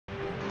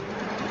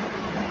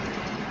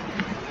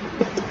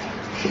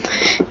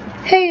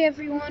Hey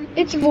everyone,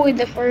 it's Void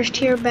the First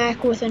here,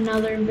 back with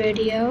another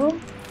video.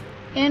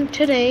 And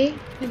today,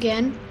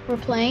 again, we're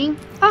playing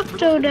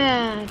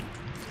Octodad,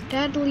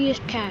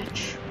 Deadliest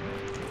Catch.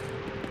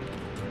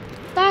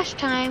 Last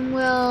time,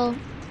 well,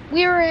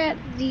 we were at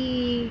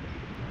the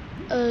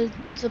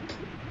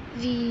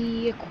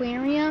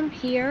aquarium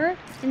here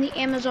in the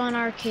Amazon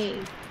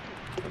arcade.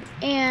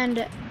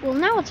 And, well,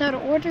 now it's out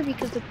of order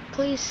because the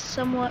place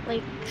somewhat,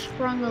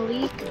 sprung a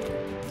leak.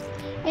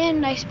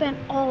 And I spent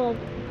all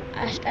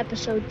last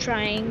episode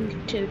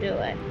trying to do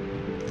it.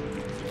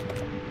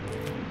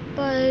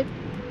 But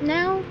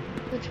now,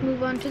 let's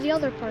move on to the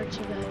other parts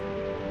of it.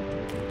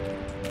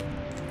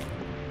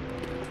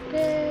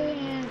 Okay,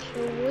 and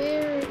so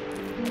where do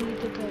we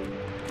need to go?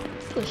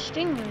 To a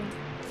stingray.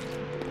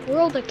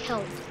 World of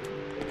Kelp.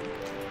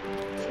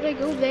 Should I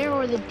go there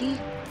or the deep,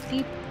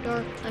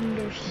 dark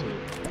undersea?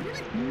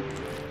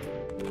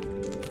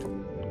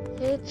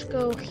 Let's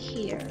go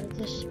here.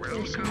 This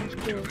place sounds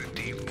good. Welcome to the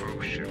deep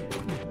ocean.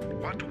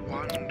 What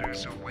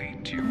wonders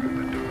await you in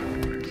the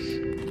darkness?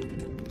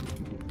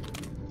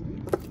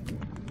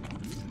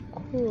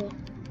 Cool.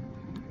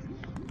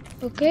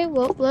 Okay,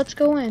 well, let's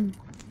go in.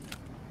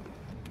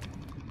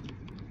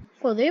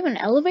 Well, they have an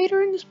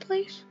elevator in this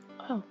place?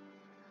 Oh.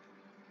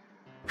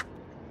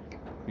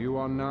 You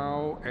are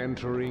now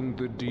entering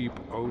the deep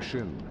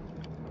ocean,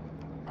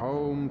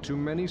 home to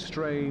many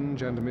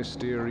strange and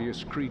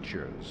mysterious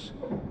creatures.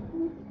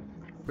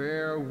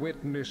 Bear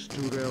witness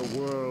to their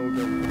world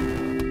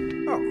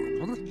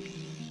of...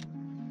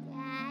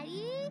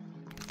 Daddy?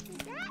 Is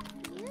that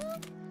you?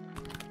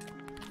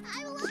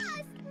 I'm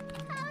lost!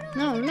 How do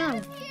No, I get no. out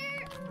of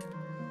here?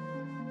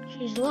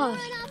 She's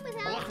lost. Run off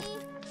without me.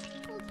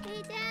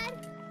 Okay, Dad?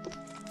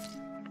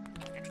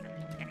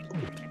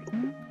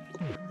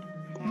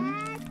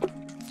 Dad?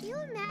 You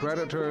imagine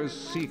Predators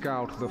seek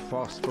out the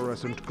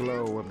phosphorescent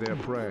glow of their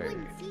prey.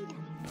 wouldn't see them.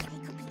 They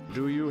could be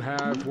Do you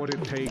have what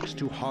it takes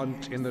to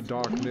hunt in the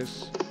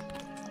darkness?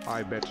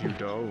 I bet you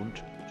don't.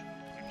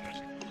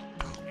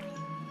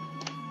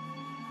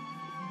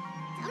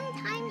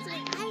 Sometimes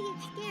when I get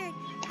scared,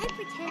 I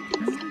pretend to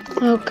be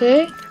something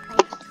Okay. like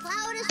a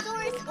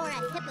cloudosaurus or a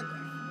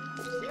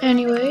hippogriff.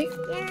 Anyway,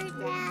 Scared,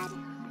 Dad?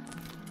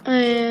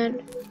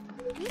 and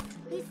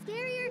He's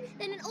scarier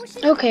than an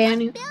ocean Okay, of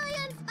anyway.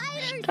 billion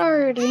spiders.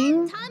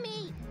 Starting. Hey,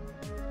 Tommy.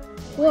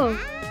 Whoa.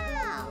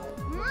 Wow.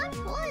 Mom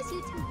told us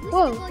you two used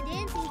Whoa. to go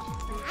dancing,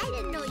 but I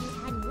didn't know you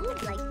had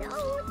moves like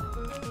those.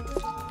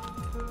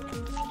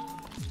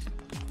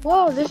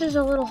 Whoa, this is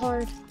a little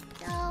hard.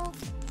 So,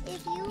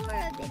 if you were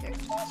a bigger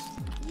fish,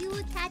 you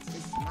would catch the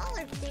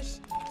smaller fish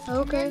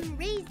Okay. and then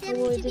raise them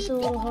Oh boy, to this is be a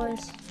little big hard.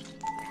 fish,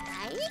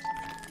 right?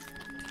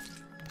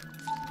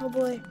 Oh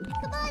boy.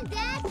 Come on,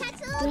 Dad, catch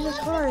the little This is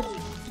hard.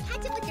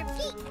 Catch it with your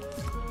feet.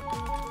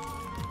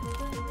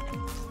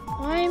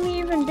 Why am I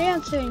even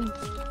dancing?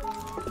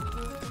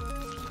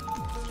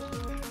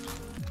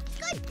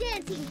 Good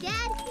dancing,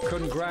 Dad.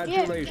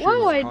 Congratulations, Yeah.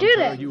 Whoa, I did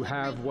Hunter. it. You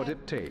have what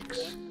it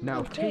takes. Now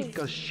Okay. take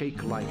a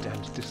shake light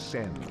and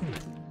descend.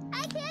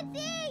 I can't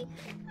see.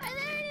 Are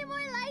there any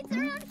more lights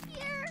around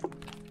here?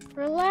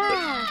 Relax.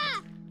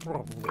 Ah!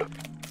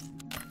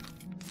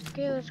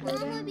 Okay, let's go Mom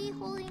would down. be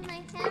holding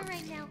my hand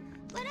right now,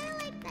 but I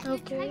like that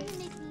Okay. you're trying to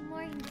make me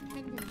more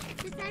independent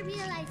since I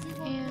realize you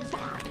won't And- be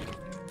back.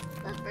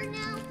 But for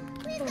now,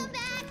 please Oh. come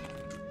back.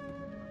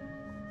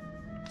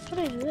 What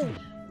is this?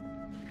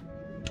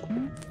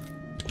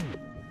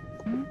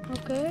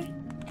 Okay.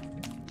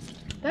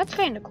 That's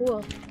kind of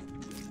cool.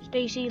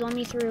 Stacy, let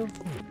me through.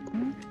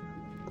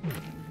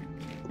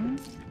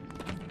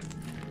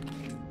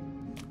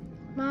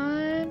 Come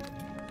on.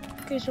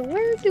 Okay, so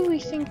where do we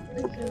think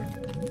we go?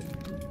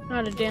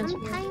 Not a dance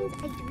floor. Sometimes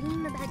I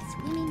dream about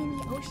swimming in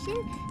the ocean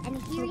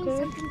and hearing Okay.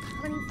 something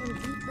calling from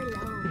deep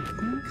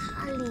below,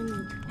 calling me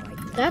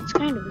towards it. That's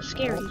kind of a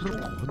scary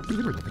dream.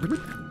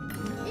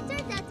 It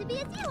turns out to be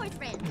a seahorse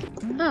friend.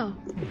 Oh.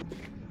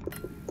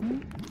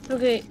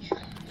 Okay.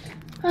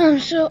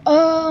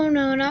 Oh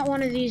no, not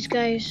one of these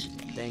guys.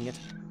 Dang it.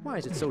 Why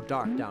is it so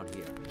dark down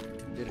here?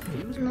 Did a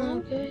fuse blow?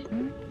 Okay.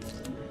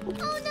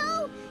 Oh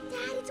no!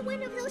 Dad, it's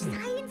one of those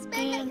science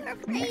men that you're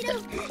afraid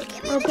of.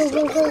 Give me Oh, the go,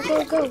 go, go,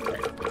 shake go, light. go.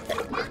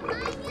 Not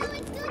mind you,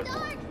 it's too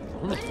dark.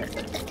 But if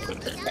something else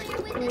was down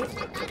here with us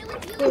and I thought it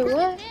was you, Wait, then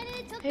what?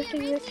 it took I have to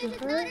me a get reason to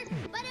to her? stutter,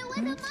 but it was a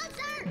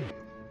monster.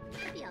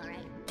 It'll be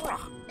alright.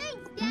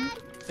 Thanks, Dad.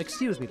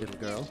 Excuse me, little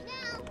girl.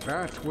 Now,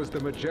 That was the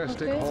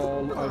majestic Okay.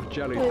 hall of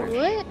jellyfish.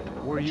 Wait, what?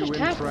 Were What you just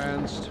happened?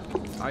 entranced?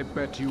 I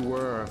bet you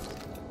were.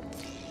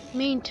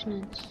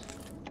 Maintenance.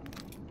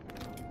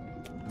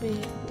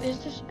 Wait, is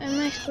this? Am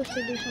I supposed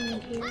to do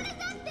something here? what is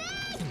that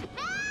thing?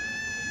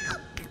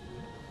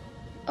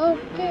 Help!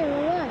 Okay,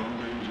 relax.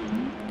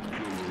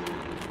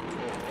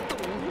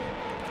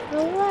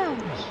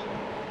 Relax.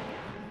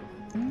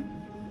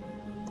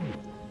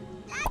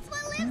 That's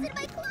what lives in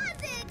my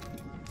closet.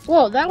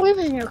 Whoa, that lives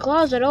in your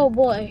closet. Oh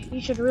boy,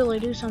 you should really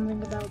do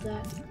something about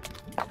that.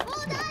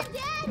 Hold on,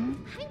 Dad.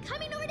 I'm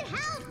coming over to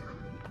help.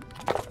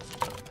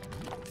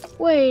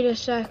 Wait a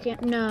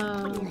second.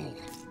 No.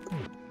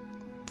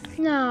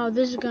 No,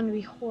 this is gonna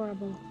be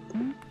horrible.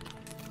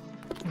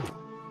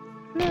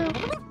 No.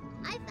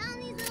 I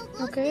found these little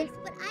glow Okay. sticks,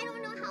 but I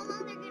don't know how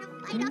long they're gonna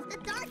fight off the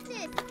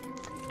darkness.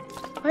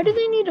 Why do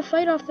they need to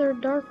fight off their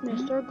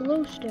darkness? They're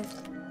glow sticks.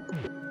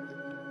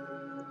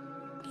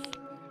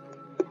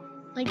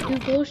 Like, do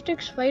glow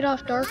sticks fight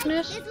off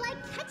darkness? It's like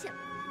ketchup.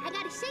 I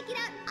gotta shake it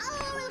out all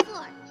over the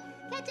floor.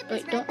 Ketchup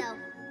Wait, is red though.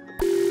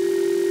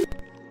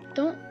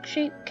 Don't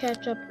shake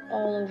ketchup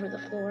all over the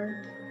floor,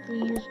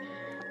 please.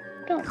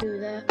 Don't do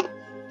that.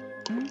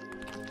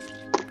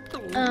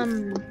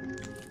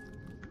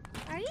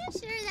 Are you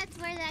sure that's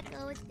where that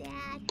goes,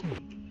 Dad?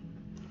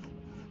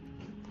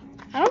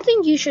 I don't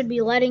think you should be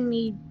letting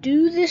me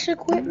do this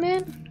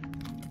equipment.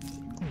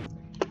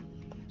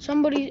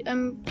 I'm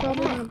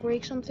probably gonna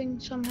break something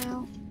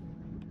somehow.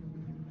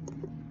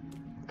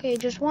 Okay,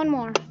 just one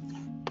more.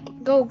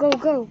 Go, go,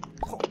 go.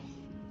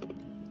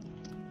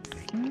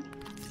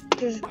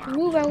 Just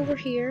move over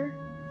here.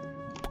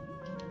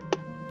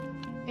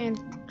 And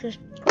just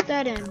put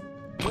that in.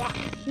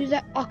 Use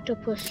that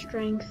octopus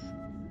strength.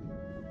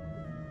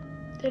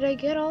 Did I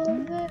get all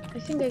of it? I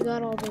think I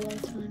got all the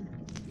lights on.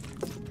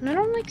 And I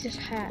don't like this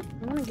hat.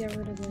 I want to get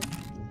rid of it.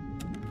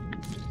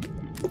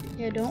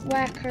 Yeah, don't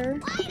whack her.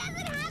 Why does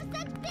it have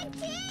such big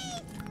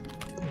teeth?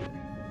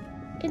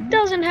 It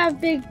doesn't have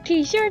big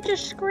teeth. You're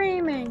just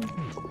screaming.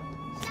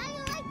 Shiny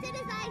lights in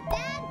his eyes,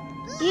 Dad.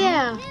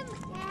 Yeah. Dad,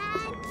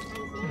 I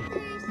think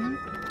there's something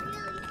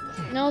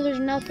really No, there's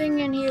nothing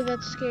in here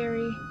that's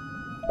scary.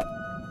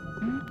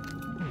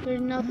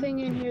 There's nothing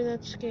in here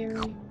that's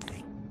scary.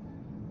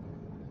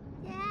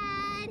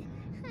 Dad,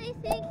 I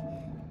think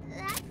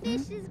that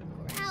fish is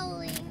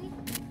growling.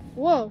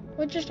 Whoa,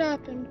 what just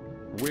happened?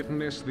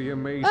 Witness the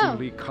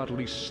amazingly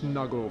cuddly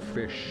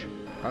snugglefish.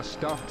 A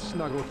stuffed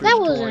snugglefish That toy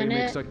wasn't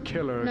makes it. a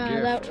killer No,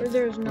 gift.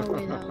 there's no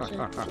way that was it.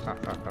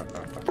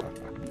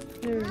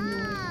 There's no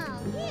way.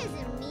 Oh, he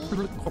isn't mean.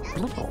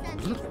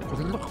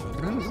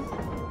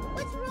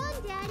 What's wrong,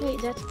 Daddy?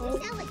 Wait, that's all.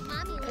 You sound like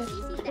Mommy when she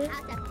sees the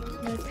house at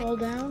blue. Did I fall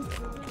down?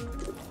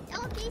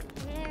 Don't be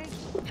scared.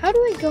 How do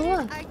I go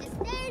up? Are just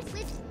stairs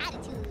with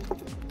attitude.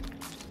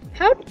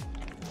 How?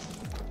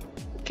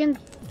 Can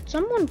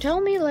someone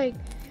tell me, like,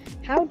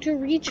 how to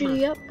reach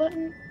the up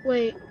button?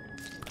 Wait.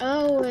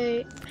 Oh,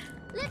 wait.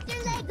 Lift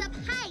your legs up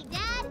high,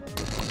 Dad.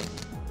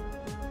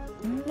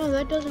 No,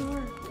 that doesn't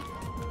work.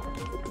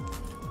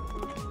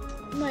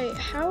 Wait,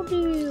 how do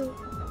you...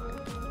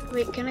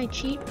 Wait, can I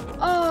cheat?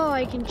 Oh,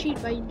 I can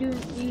cheat by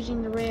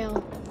using the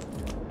rail.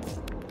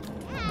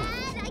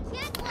 Dad, I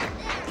can't go up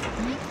there.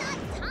 I'm not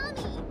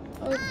Tommy.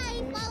 Okay.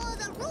 I follow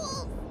the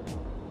rules.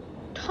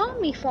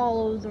 Tommy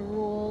follows the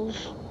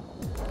rules,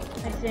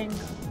 I think.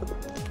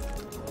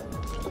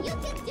 You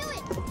can do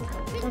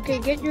it. Okay,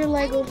 get your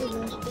leg over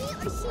this. He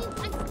or she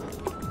wants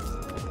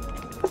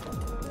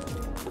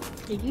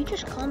to. Did you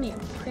just call me a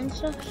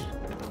princess?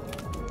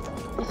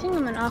 I think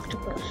I'm an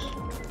octopus.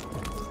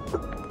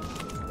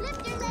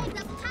 Lift your legs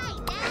up high,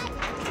 Dad.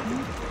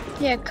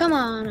 Yeah, come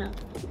on up.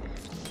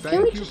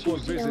 Can we Thank you just for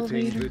use the visiting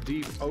elevator? the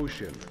deep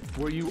ocean.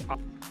 Were you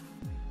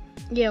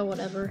Yeah,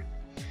 whatever.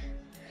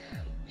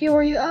 Here,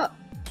 were you up?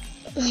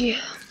 Yeah.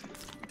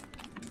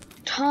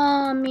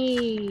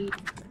 Tommy.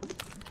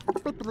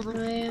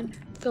 Man.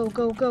 Go,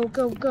 go, go,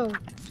 go, go.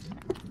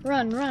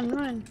 Run, run,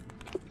 run.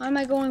 Why am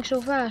I going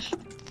so fast?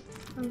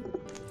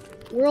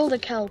 World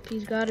of Kelp,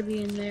 he's gotta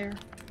be in there.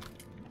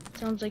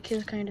 Sounds like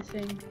his kind of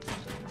thing.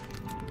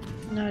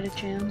 Not a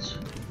chance.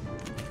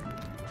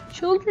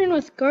 Children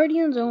with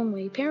guardians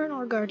only, parent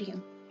or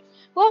guardian.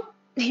 Well,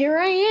 here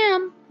I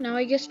am. Now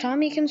I guess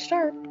Tommy can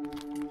start.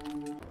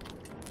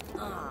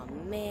 Aw,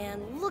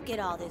 man, look at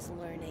all this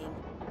learning.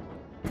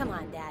 Come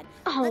on, Dad.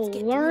 Oh, Let's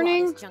get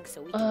learning? through all this junk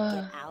so we can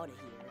get out of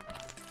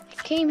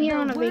here. Came here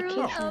on a World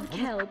vacation. of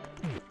Kelp.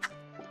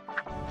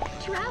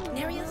 Travel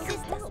Nerio world sisters,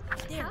 Kelp.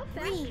 they're How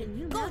fast green. can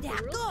you Go, map the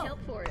Dad, world go. Kelp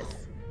forest?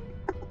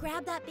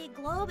 Grab that big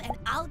globe and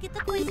I'll get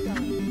the quiz going.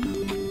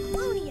 And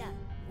Clunia,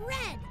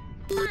 red.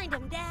 Find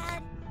him,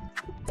 Dad.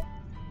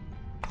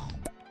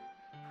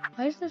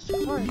 Why is this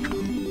hard?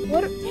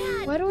 What?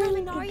 Dad, Why do I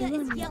need to Laminaria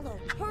do is it? yellow.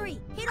 Hurry,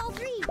 hit all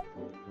three.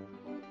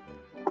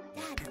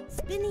 Dad,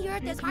 spin the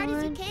earth as hard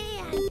as you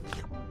can.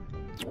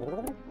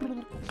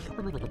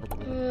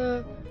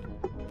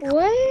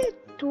 What?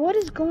 What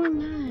is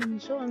going on?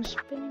 So I'm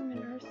spinning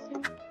an earth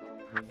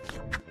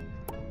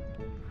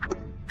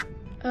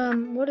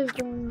thing? What is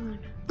going on?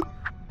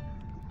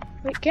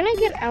 Wait, can I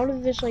get out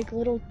of this, like,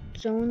 little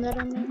zone that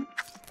I'm in?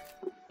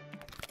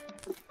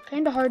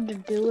 Kinda hard to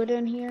do it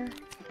in here.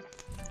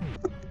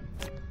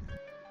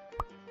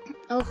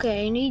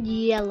 Okay, I need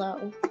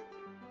yellow.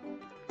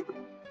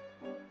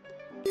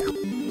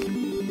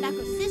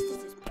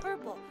 Macrocystis is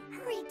purple.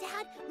 Hurry,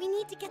 Dad, we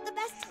need to get the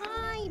best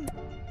time.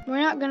 We're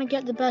not gonna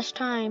get the best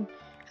time.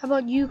 How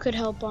about you could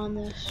help on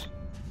this?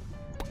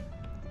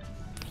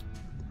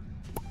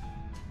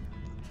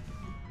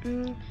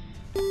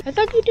 I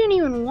thought you didn't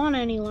even want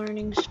any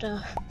learning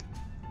stuff.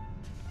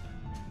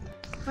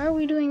 Why are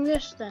we doing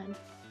this then?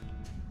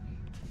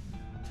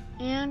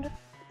 And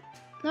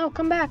no,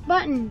 come back,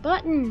 button,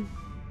 button.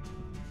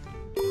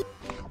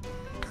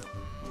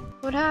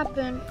 What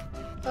happened?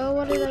 Oh,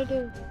 what did I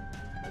do?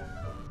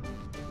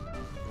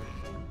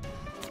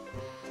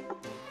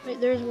 Wait,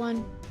 there's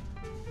one.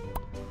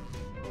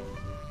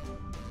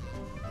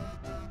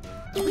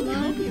 We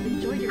hope you've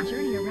enjoyed your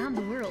journey around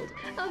the world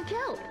of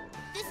Kelp.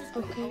 This is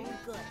Okay.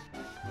 good.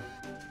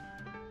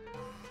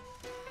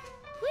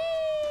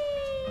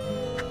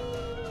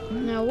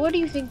 Now, what do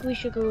you think we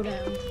should go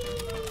down?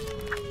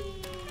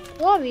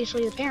 Well,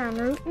 obviously the parent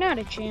route, not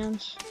a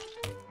chance.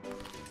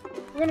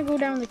 We're gonna go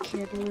down the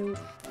kid route.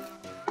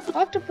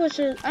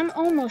 Octopuses, I'm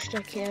almost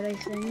a kid, I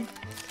think.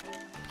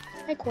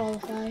 I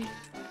qualify.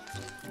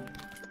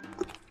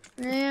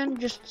 And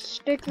just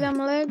stick them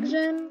legs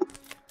in.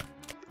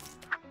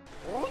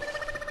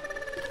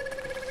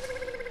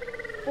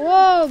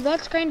 Whoa,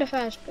 that's kind of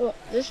fast. Whoa,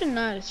 this is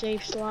not a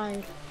safe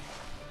slide.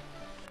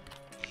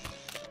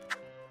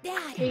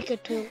 Dad, Take a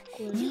tilt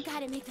quiz. you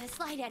gotta make the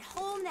slide at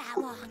home that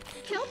long.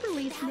 Kelp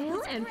release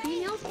male and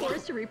female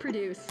spores to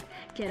reproduce.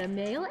 Get a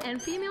male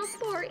and female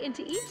spore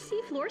into each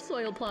seafloor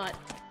soil plot.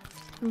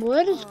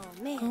 What is Oh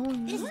man,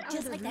 going this is on?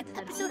 just like that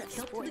episode of Kelp to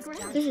the Sports ground.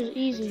 Jump. This is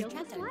easy.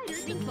 Tilt the slider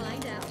to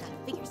find out.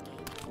 Figure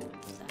skating.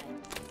 So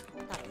I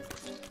thought it was a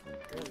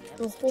girly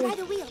The episode. whole- Try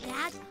the wheel,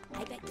 Dad. I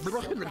bet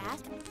you're so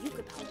fast, you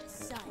could power the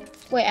sun.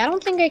 Wait, I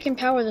don't think I can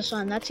power the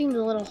sun. That seems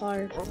a little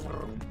hard.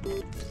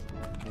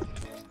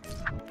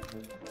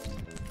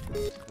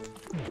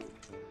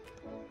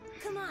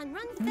 Come on,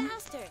 run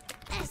faster.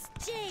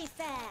 SJ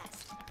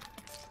fast.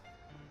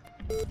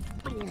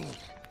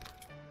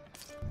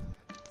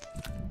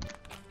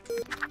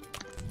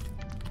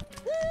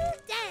 Woo,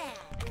 Dad.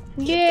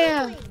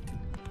 Yeah.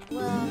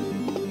 Well,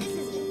 this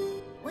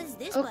isn't. What's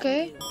this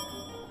Okay. button do?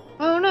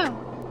 Oh no.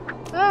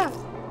 Ah.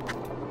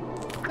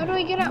 How do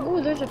I get out?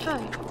 Ooh, there's a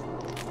tie.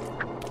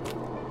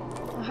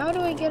 Well, how do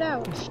I get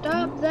out?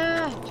 Stop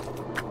that.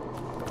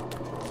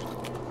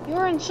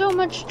 You're in so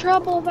much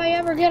trouble if I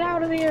ever get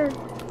out of here.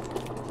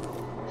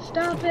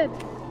 Stop it.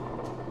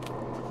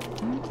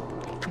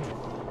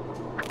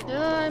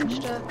 I'm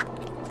stuck.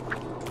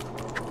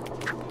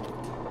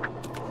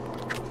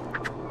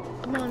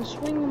 Come on,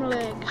 swing my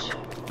legs.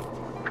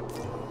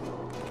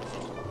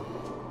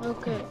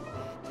 Okay.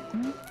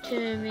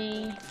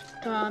 Timmy,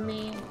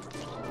 Tommy,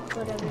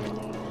 whatever your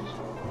name is.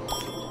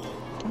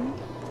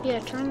 Yeah,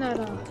 turn that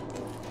off.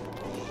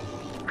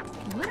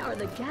 What are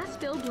the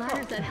gas-filled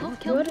bladders that help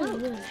kelp What is float?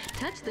 this?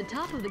 Touch the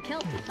top of the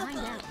kelp to find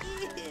out.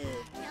 Ew,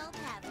 kelp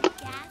have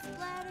gas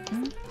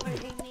bladders? Or are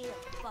they made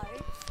of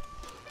farts?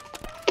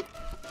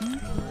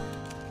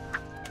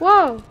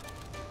 Whoa!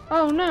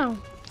 Oh no!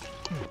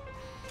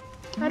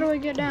 How do I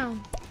get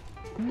down?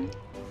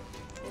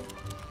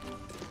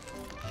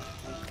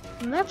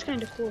 And that's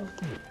kind of cool.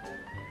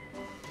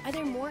 Are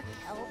there more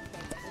kelp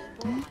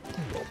than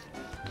people?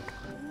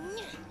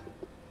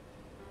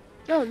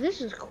 Oh,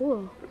 this is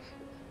cool.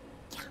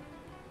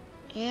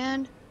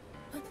 And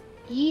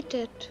eat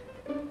it.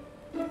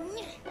 If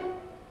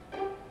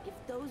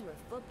those were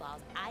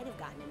footballs, I'd have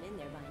gotten him in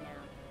there by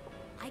now.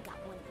 I got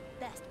one of the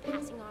best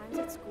passing arms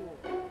at school.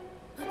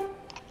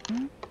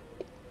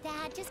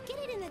 Dad, just get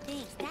it in the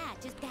things. Dad,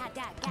 just come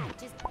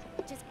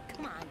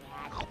on,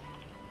 Dad.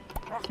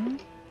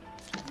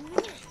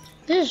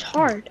 This is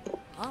hard.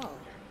 Oh,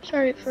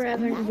 Sorry for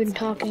having been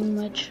talking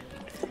much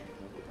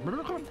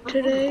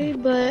today,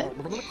 but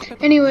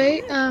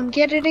anyway,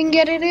 get it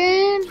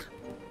in.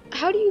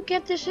 How do you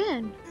get this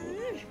in?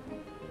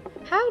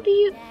 How do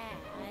you?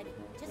 Dad,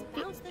 just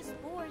bounce the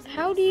spores.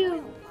 How into do you-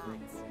 soil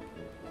pots.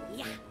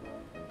 Yeah,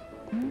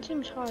 It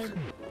seems hard.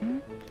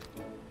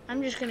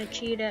 I'm just gonna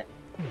cheat it.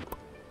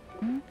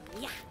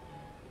 yeah.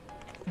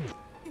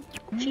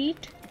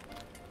 Cheat?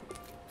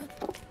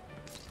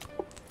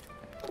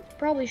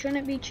 Probably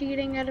shouldn't be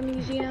cheating at a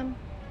museum.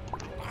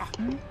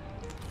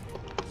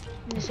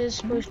 This is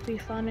supposed to be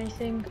fun, I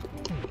think.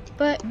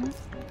 But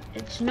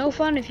it's no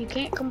fun if you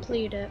can't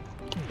complete it.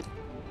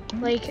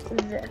 Like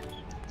this.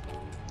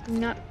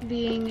 Not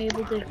being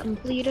able to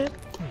complete it.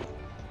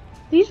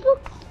 These look,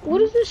 what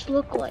does this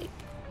look like?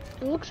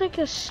 It looks like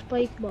a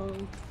spike ball.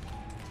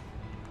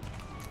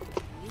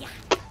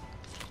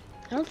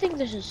 I don't think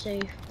this is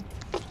safe.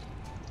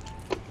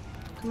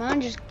 Come on,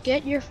 just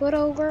get your foot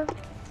over.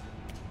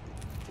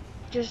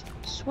 Just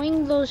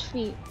swing those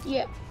feet.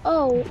 Yeah.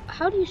 Oh,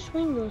 how do you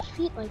swing those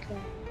feet like that?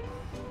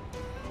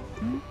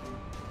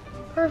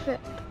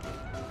 Perfect.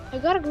 I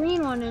got a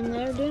green one in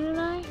there, didn't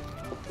I?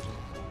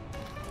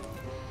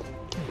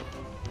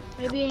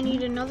 Maybe I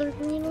need another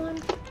green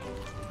one?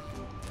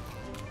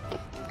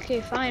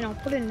 Okay, fine. I'll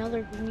put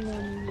another green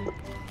one in there.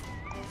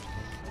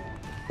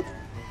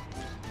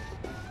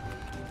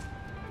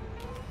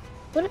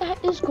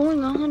 What is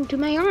going on to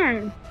my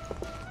arm?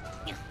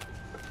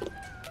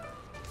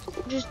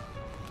 Just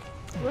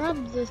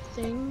rub the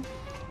thing.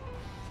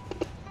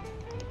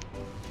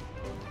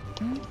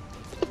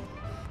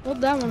 Oh,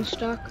 that one's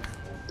stuck.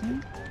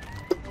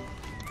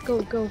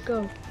 Go, go,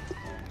 go.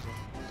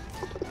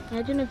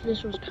 Imagine if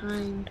this was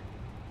timed.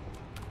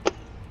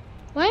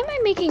 Why am I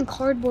making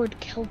cardboard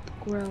kelp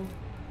grow?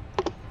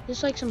 Is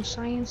this like some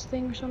science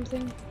thing or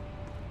something?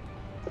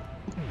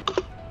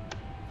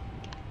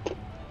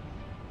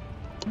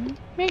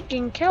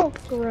 Making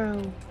kelp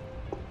grow.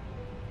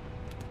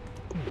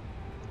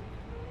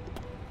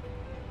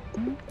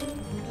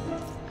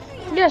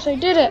 Yes, I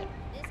did it.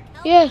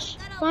 Yes,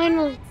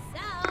 finally.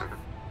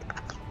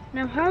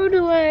 Now how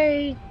do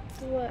I...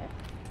 what?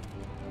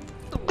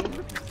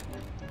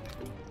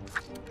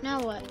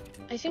 Now what?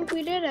 I think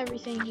we did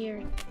everything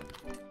here,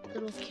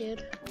 little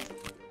kid.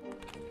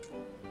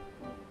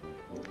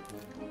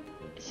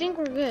 I think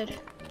we're good.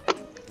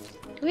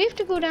 Do we have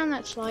to go down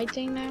that slide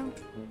thing now?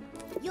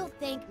 You'll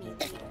thank me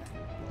later.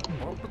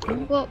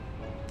 Well,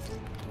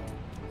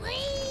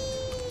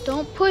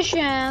 don't push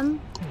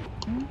him.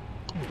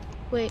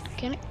 Wait,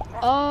 can I?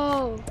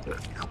 Oh.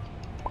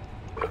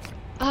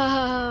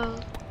 Ah,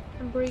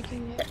 I'm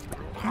breaking it.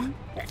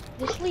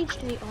 This leads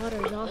to the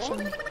otters, awesome.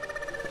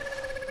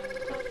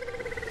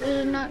 This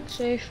is not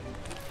safe.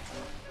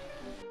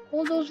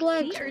 Hold those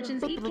legs. Sea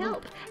urchins eat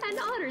kelp, and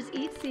otters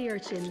eat sea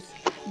urchins.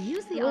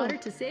 Use the Whoa. otter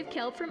to save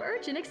kelp from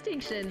urchin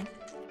extinction.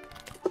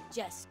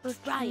 Just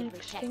try and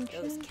protect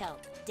those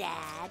kelp,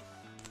 Dad.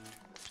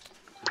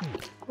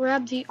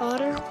 Grab the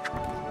otter.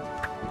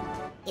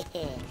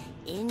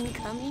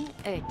 Incoming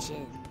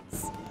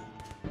urchins.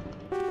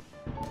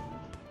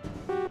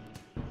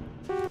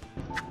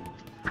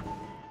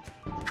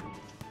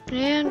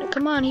 And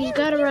come on, he's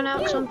got to run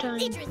out sometime.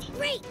 Nature's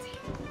great.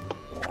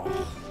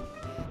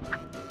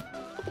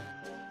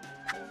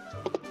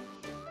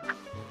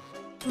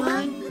 Come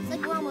on, Looks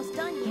like we're almost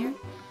done here.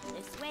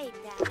 This way,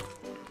 Dad.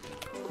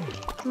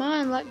 come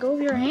on, let go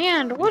of your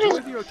hand. What is?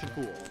 Enjoy the urchin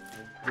pool.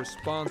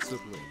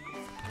 Responsibly.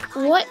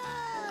 What?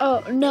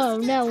 Oh, no,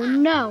 no,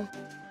 no.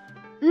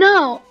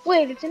 No!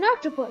 Wait, it's an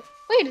octopus.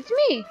 Wait, it's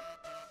me.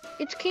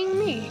 It's King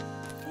Me.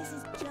 This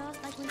is just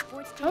like when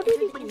sports How did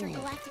he entered the go?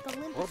 Intergalactic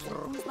Olympics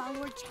and Foosball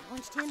Lord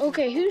challenged him.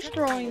 Okay, who's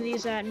throwing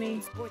these at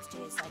me? Sports day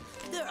is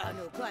like, there are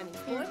no climbing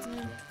sports.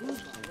 Foosball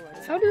Lord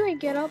is How do I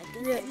get up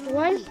this?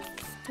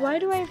 Why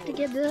do I have to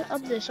get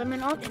up this? I'm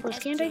an octopus.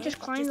 Can't I just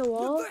climb the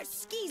wall? Reverse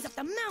skis up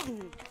the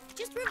mountain.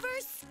 Just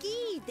reverse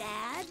ski,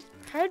 Dad.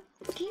 How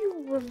do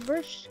you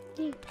reverse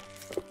ski?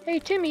 Hey,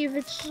 Timmy, if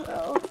it's...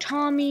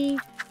 Tommy.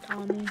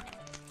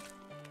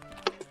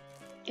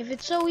 If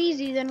it's so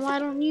easy, then why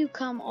don't you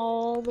come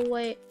all the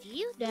way Do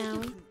you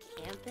down? think you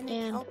can camp in a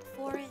and- kelp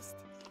forest?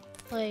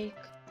 Like,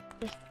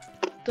 just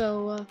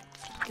go up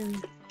and...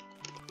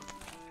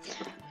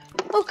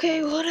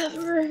 Okay,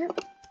 whatever.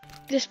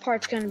 This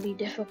part's gonna be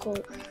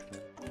difficult.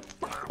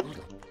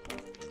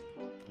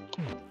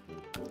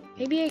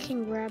 Maybe I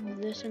can grab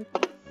this and...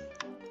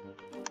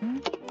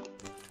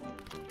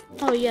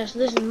 Oh yes,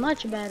 this is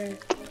much better.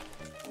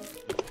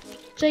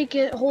 It's like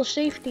a whole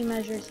safety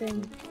measure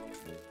thing.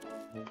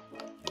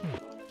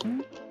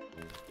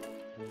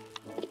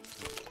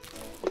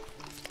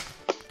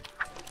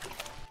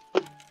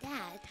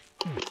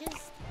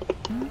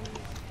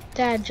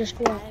 Dad, just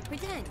what?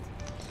 Pretend.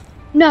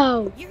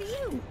 No! You're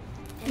you.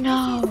 And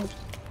No! this is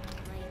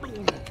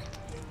my-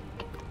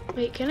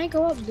 Wait, can I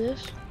go up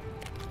this?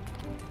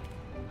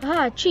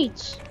 Ah,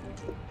 cheats!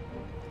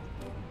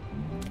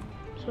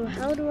 So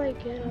how do I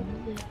get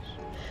up this?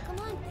 Come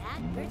on,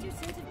 Dad. Where's your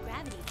sense of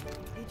gravity?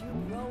 Did you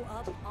grow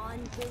up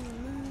on the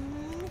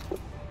moon?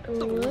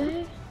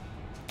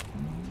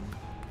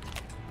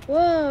 What?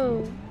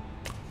 Whoa!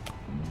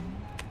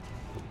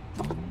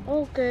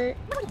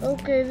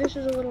 Okay, this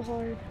is a little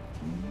hard.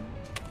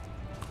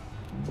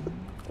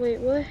 Wait,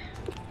 what?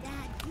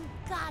 Dad, you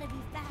gotta be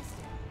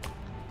faster.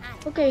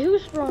 Okay,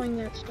 who's throwing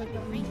that stuff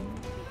at me?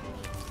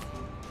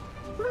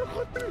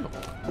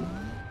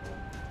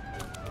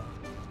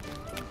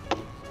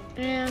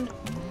 And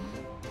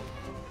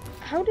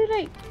how did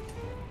I?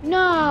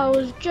 No, it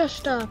was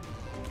just up.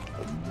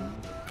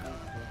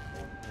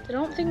 I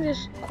don't think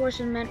this course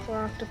is meant for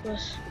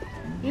octopus,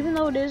 even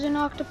though it is an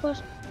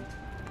octopus.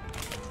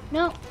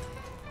 No.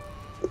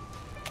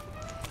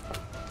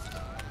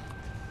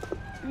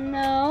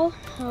 No.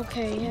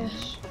 Okay,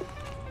 yes.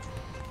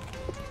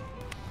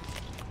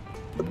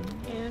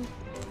 And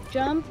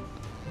jump.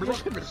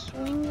 Just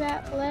swing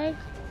that leg.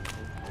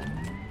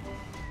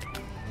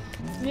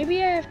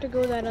 Maybe I have to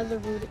go that other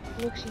route.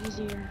 It looks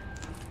easier.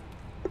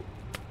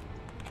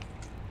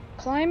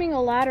 Climbing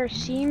a ladder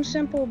seems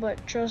simple,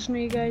 but trust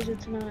me guys,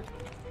 it's not.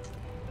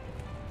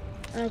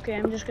 Okay,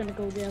 I'm just gonna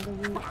go the other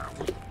route.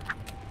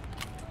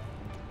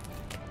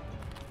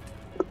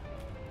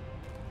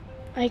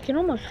 I can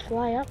almost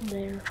fly up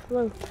there,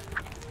 float.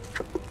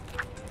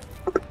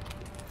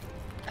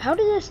 How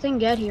did this thing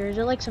get here? Is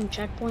it like some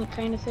checkpoint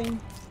kind of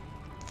thing?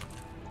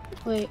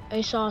 Wait,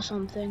 I saw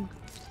something.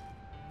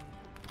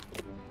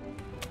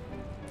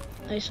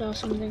 I saw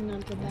something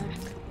at the back.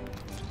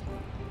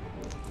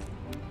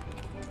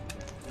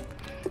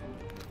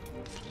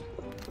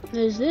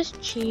 Is this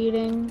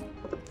cheating?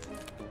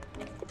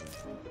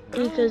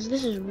 Because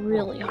this is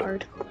really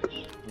hard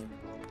course.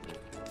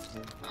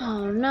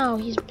 Oh no,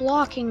 he's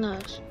blocking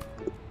us.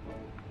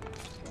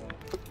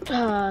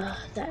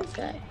 That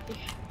guy.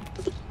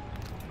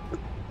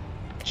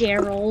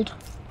 Gerald.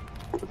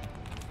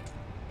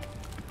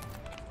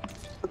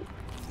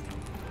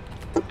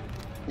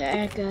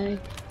 That guy.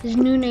 His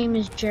new name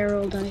is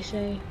Gerald, I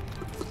say.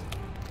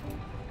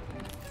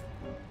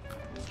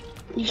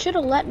 You should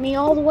have let me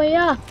all the way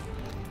up.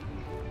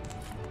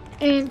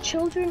 And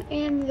children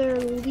and their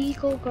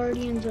legal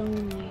guardians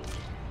only.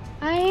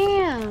 I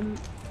am.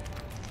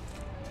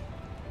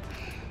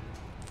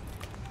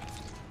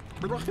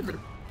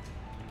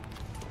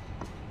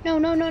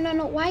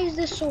 No. Why is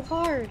this so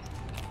hard?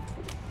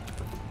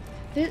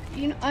 This,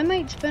 you know, I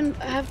might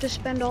have to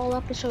spend all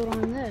episode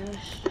on this.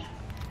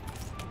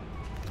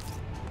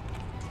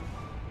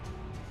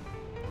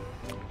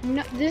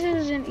 No, this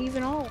isn't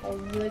even all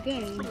of the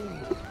game.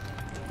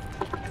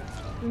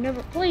 I've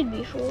never played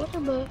before,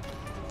 but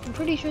I'm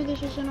pretty sure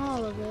this isn't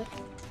all of it.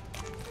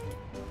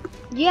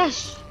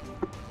 Yes!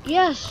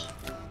 Yes!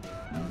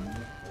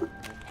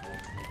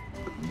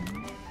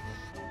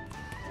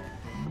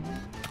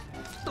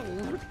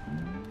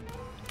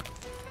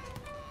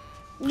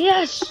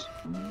 Yes!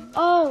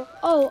 Oh,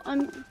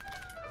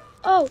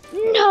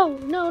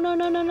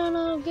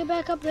 no, get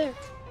back up there.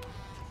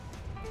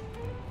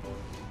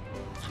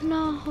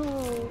 No,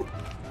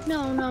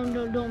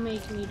 don't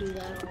make me do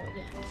that all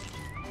again.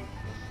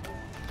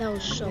 That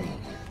was so hard.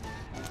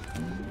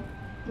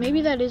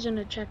 Maybe that isn't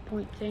a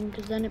checkpoint thing,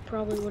 because then it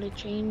probably would have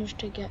changed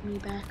to get me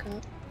back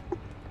up.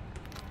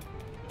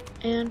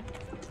 And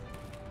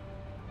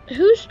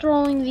who's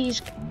throwing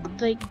these,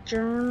 like,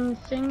 germ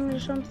thing or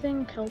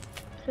something, kelp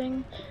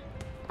thing,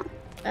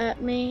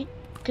 at me?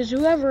 Because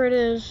whoever it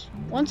is,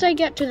 once I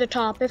get to the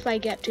top, if I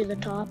get to the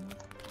top,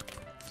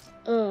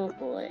 oh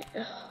boy.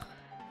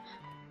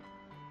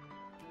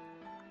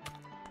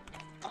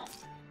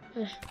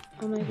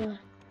 Oh my god.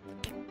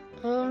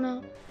 Oh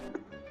no.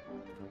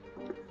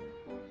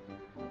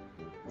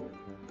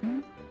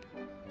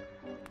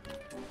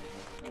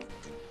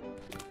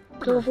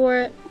 Go for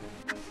it.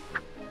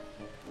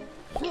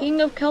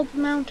 King of Kelp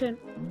Mountain.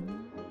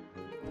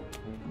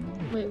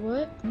 Wait,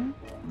 what? Am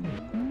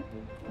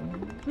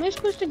I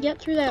supposed to get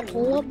through that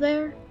hole up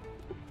there?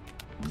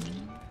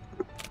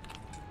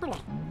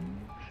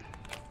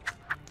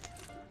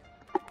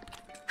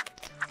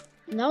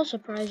 That was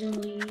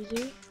surprisingly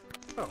easy.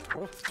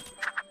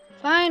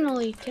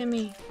 Finally,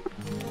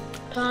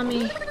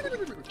 Tommy.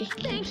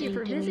 Thank you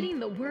for visiting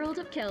the world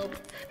of Kelp.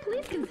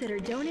 Please consider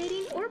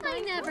donating or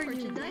buying more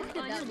merchandise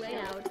on your way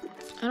out.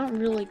 I don't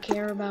really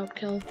care about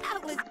kelp.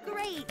 That was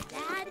great,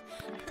 Dad.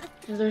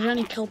 If there's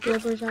any kelp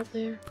lovers out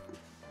there.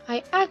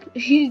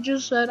 He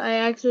just said I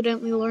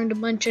accidentally learned a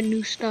bunch of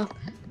new stuff.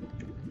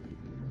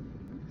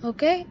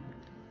 Okay.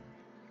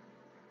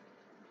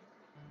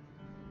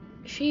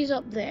 She's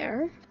up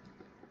there.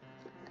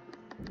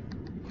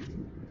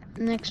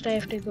 Next I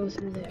have to go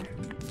through there.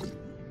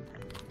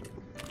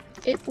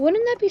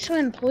 Wouldn't that be some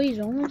employees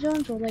only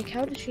zones, or like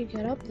how does she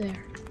get up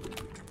there?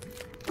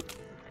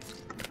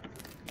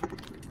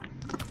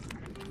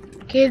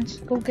 Kids,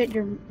 go get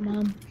your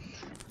mom.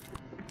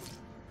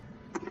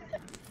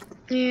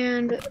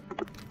 And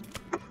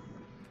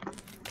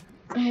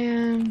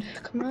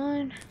come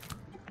on.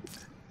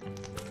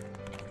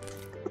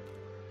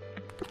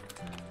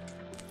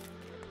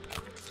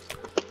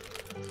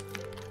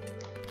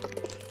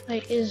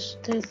 Like, is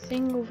the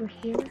thing over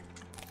here?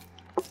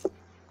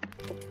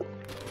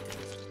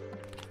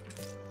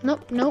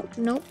 Nope,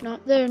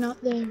 not there.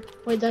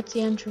 Wait, that's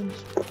the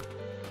entrance.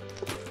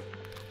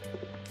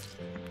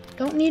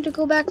 Don't need to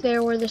go back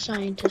there where the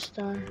scientists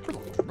are.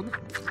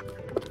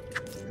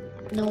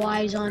 No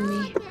eyes on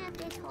me.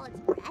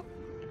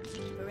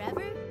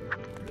 Forever?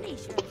 Pretty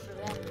sure it's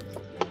forever.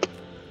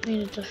 I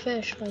mean, it's a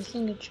fish, but I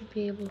think it should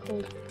be able to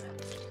hold it.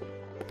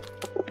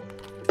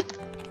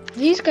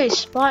 These guys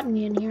spot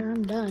me in here,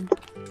 I'm done.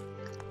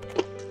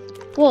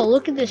 Whoa,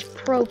 look at this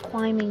pro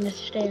climbing the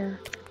stair.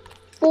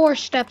 4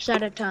 steps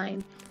at a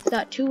time. If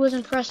that 2 was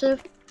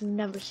impressive, you've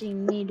never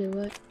seen me do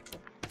it.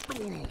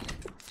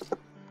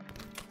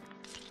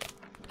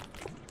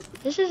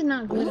 This is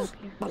not good up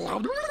here.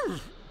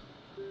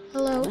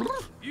 Hello?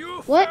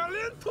 You What? fell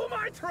into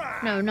my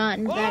trap. No, not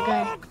that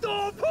guy.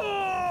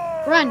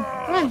 Octopus! Run!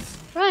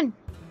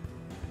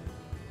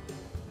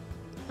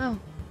 Oh.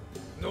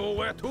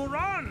 Nowhere to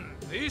run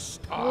this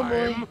Oh,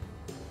 time. boy.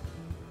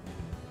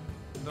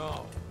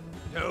 Now,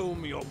 tell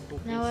me,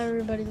 Octopus. Now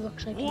everybody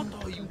looks like an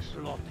What are you octopus.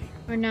 plotting?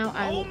 Or now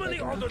I How look many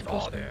like an others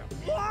octopus. are there?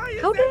 Why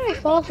is How did I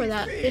fall for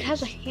everybody that? It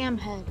has a fish? ham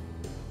head.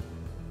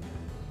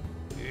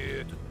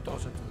 It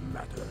doesn't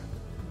matter.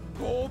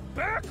 Go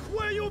back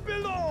where you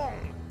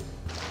belong.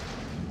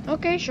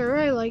 Okay, sure,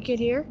 I like it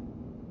here.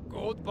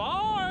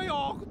 Goodbye,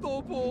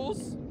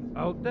 Octopus.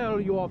 I'll tell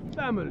your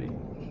family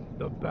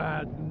the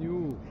bad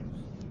news.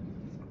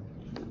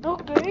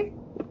 Okay.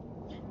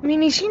 I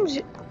mean, he seems...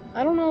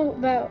 I don't know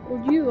about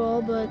you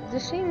all, but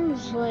this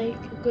seems like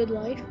a good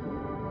life.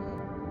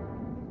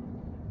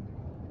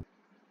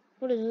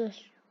 What is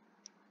this?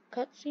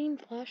 Cutscene?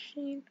 Flash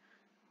scene?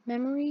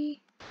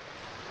 Memory?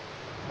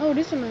 Oh, it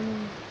is a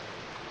memory.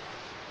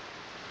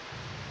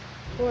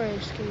 Or I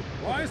escaped.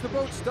 Why is the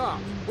boat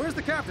stopped? Where's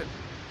the captain?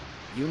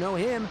 You know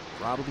him.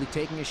 Probably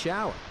taking a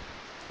shower.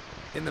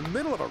 In the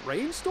middle of a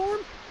rainstorm?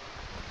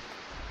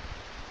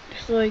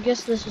 So I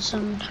guess this is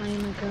some time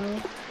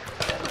ago.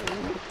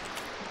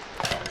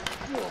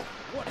 Whoa,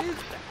 what is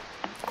that?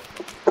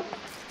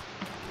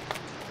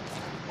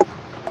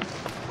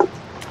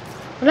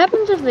 What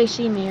happens if they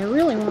see me? I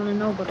really want to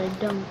know, but I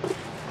don't.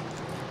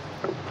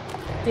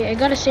 Wait, I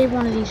gotta save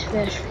one of these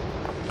fish.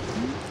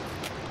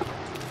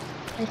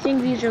 I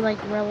think these are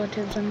like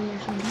relatives of me or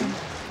something.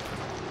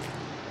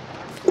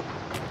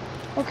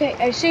 Okay,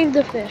 I saved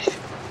the fish.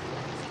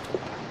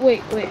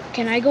 Wait,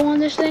 can I go on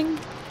this thing?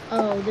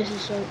 Oh, this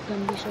is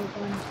gonna be so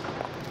fun.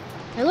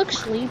 I look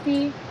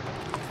sleepy,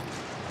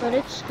 but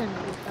it's gonna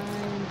be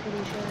fine, I'm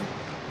pretty sure.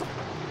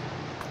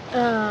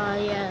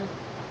 Yeah.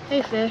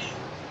 Hey, fish.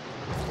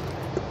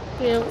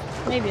 Yeah,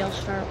 maybe I'll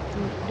start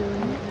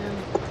doing it now.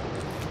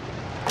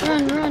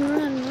 Run, run,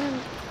 run, run.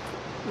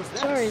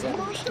 Sorry that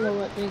I'm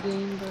slow at the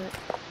game, but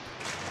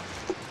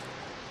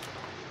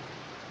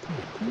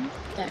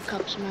that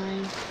cup's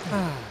mine.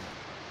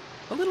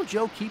 The little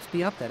Joe keeps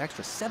me up that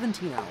extra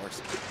 17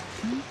 hours.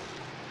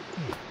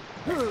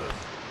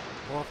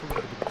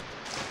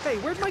 Hey,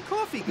 where'd my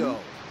coffee go?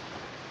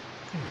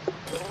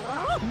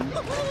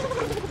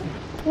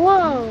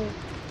 Whoa!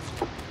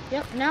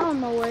 Yep, now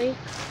I'm awake.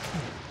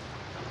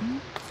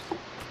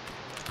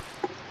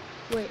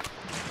 Wait.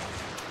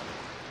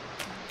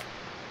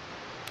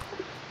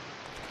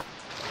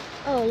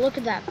 Oh, look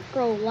at that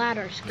pro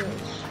ladder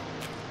skills.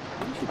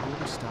 We should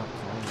really stop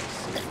calling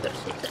this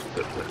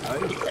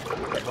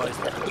sailors.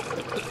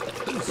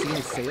 You see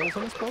any sails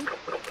on this boat?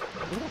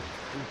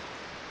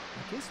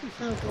 I guess we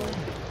should Oh boy.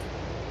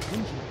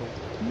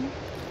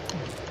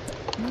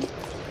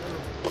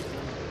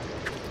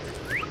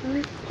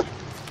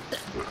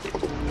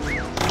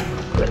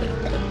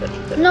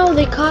 No,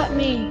 they caught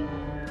me.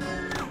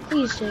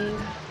 Please save.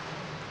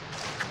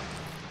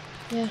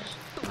 Yes.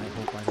 I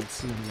hope I don't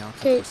see any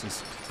Okay,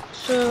 octopuses.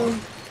 so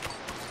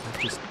I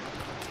just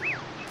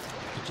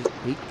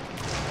hate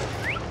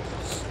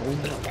so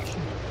much.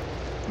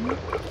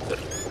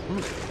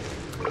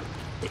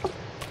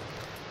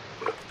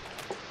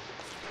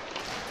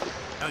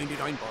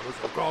 99 bottles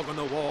of grog on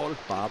the wall.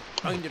 Bob.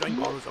 99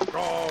 bottles of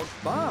grog.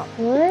 Bob,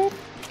 what?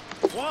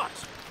 What?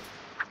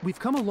 we've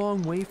come a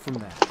long way from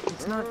that.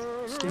 Let's not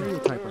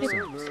stereotype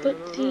ourselves.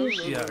 Put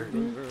these. Yeah.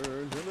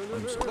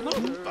 I'm so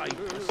by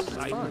the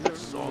side. The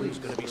song's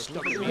gonna be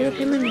stuck in Put here.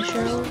 him in the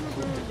shower.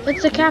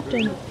 It's the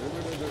captain.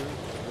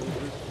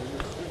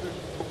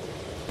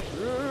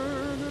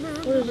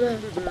 What is that?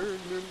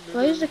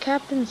 Why is the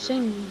captain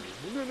singing?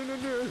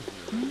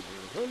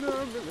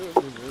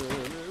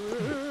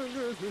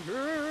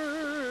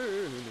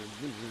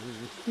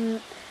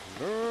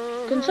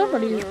 Can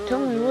somebody tell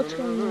me what's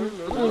going on?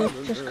 Oh,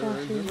 it's just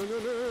coffee.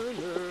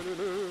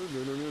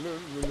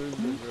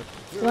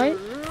 Right?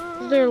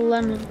 Is there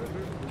lemon?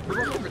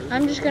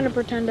 I'm just gonna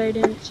pretend I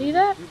didn't see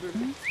that.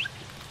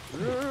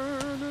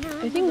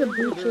 I think the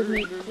boots would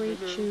make great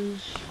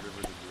shoes.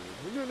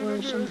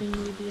 Or something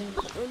maybe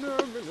else.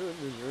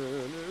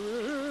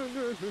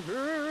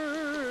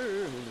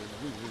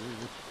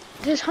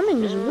 This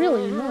humming is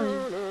really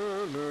annoying.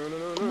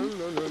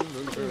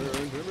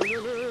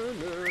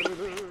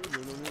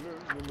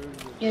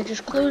 Yeah,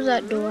 just close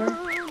that door.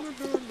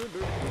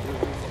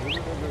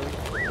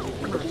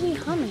 What is he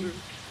humming?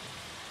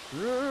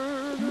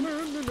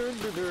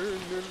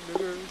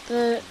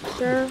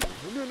 Sir,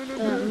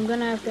 I'm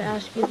gonna have to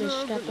ask you to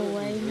step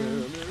away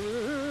now.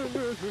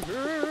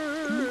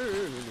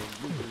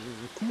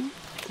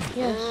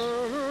 Yes.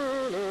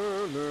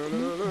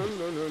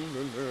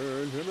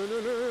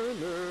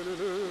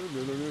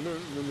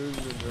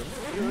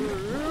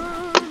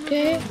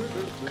 Okay.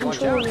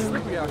 Control room.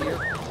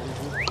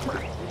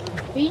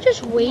 Are you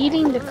just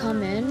waiting to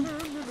come in?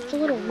 It's a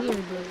little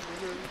weird.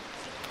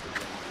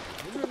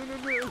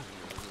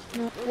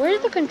 No,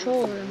 where's the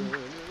control room?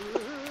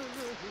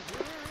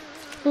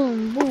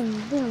 Boom,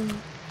 boom, boom.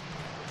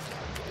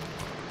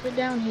 Is it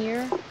down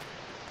here?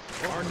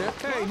 Arnett,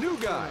 hey, new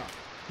guy!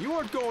 You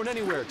aren't going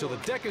anywhere till the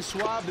deck is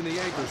swabbed and the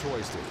anchor's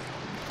hoisted.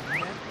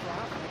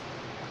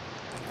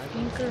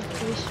 Anchor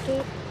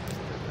hoisted?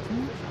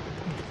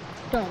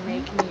 Don't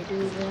make me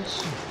do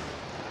this.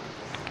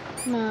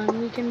 Come on,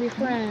 we can be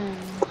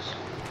friends.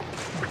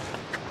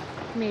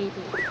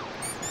 Maybe.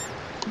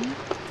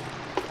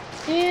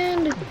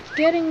 And it's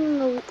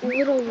getting a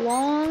little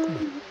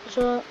long,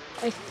 so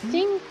I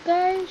think,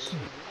 guys,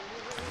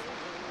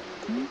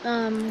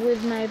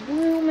 with my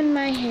broom in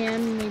my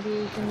hand,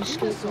 maybe I can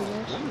escape with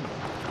this.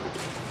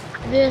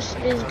 This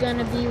is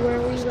gonna be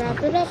where we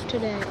wrap it up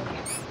today.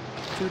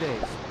 2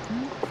 days.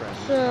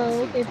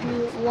 So, if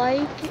you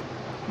like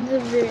the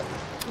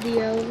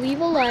video,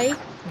 leave a like,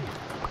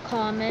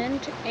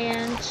 comment,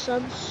 and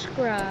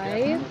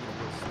subscribe.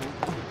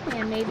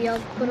 And maybe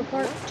I'll put a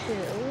part 2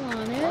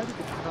 on it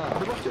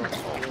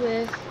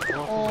with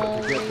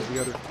all the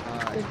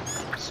good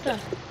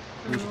stuff.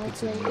 And I'll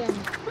play again.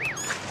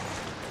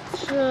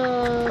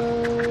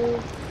 So,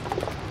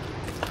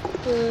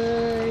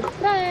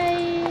 goodbye.